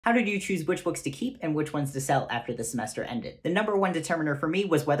How did you choose which books to keep and which ones to sell after the semester ended? The number one determiner for me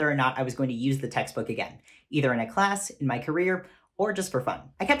was whether or not I was going to use the textbook again, either in a class, in my career, or just for fun.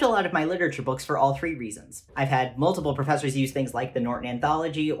 I kept a lot of my literature books for all three reasons. I've had multiple professors use things like the Norton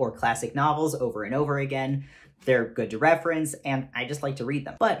Anthology or classic novels over and over again. They're good to reference, and I just like to read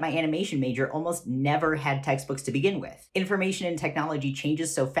them. But my animation major almost never had textbooks to begin with. Information and technology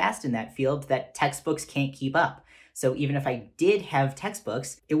changes so fast in that field that textbooks can't keep up. So even if I did have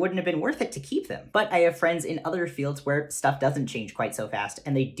textbooks, it wouldn't have been worth it to keep them. But I have friends in other fields where stuff doesn't change quite so fast,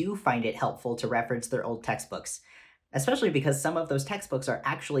 and they do find it helpful to reference their old textbooks. Especially because some of those textbooks are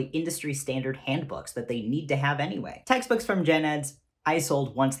actually industry standard handbooks that they need to have anyway. Textbooks from Gen Eds, I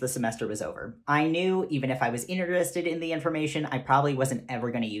sold once the semester was over. I knew, even if I was interested in the information, I probably wasn't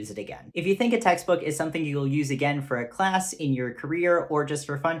ever going to use it again. If you think a textbook is something you'll use again for a class, in your career, or just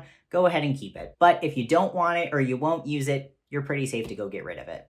for fun, go ahead and keep it. But if you don't want it or you won't use it, you're pretty safe to go get rid of it.